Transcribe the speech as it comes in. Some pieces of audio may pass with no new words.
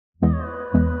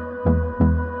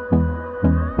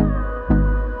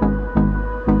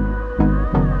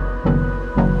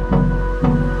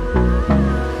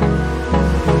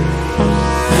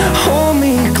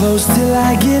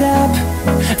I get up,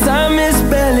 time is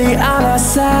barely on our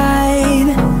side.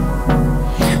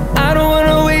 I don't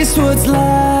wanna waste what's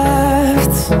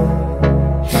left.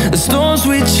 The storms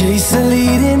we chase are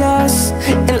leading us,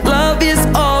 and love is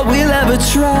all we'll ever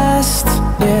trust.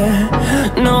 Yeah,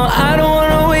 no, I don't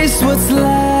wanna waste what's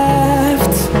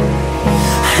left.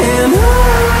 And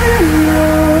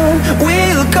on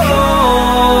we'll go,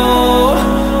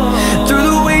 through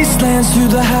the wastelands,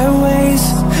 through the highways,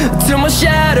 till my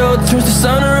shadow turns to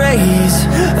sun rays.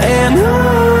 And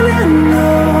on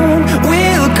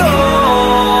we'll go,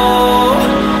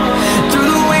 through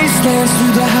the wastelands,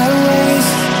 through the highways,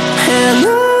 and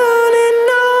on.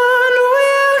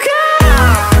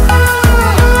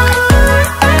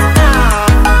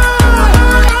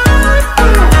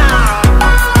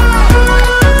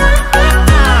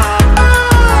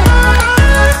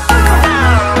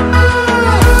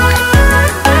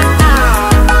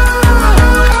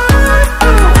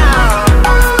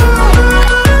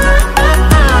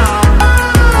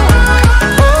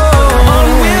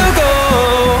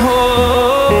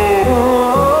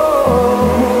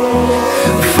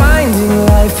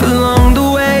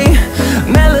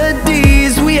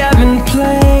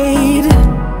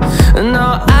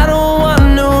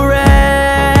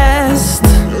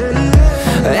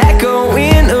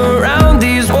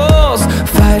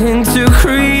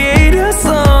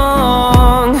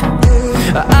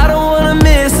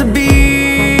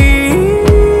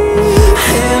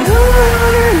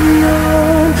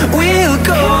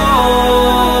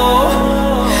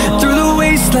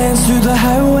 Through the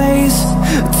highways,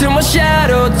 till my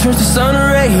shadow turns to sun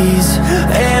rays.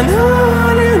 And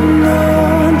on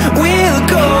we'll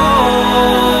go,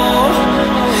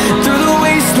 through the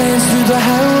wastelands, through the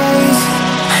highways,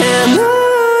 and on.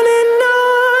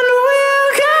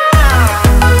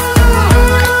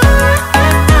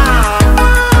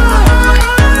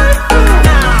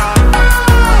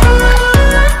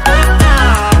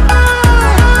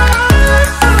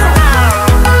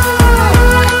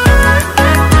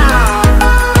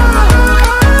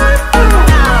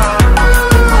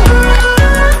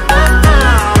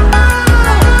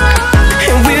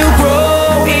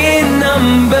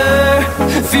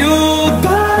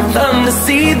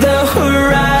 See the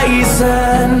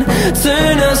horizon,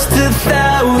 turn us to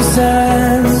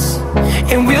thousands,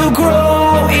 and we'll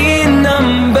grow in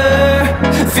number,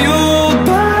 fueled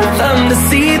by them to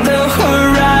see the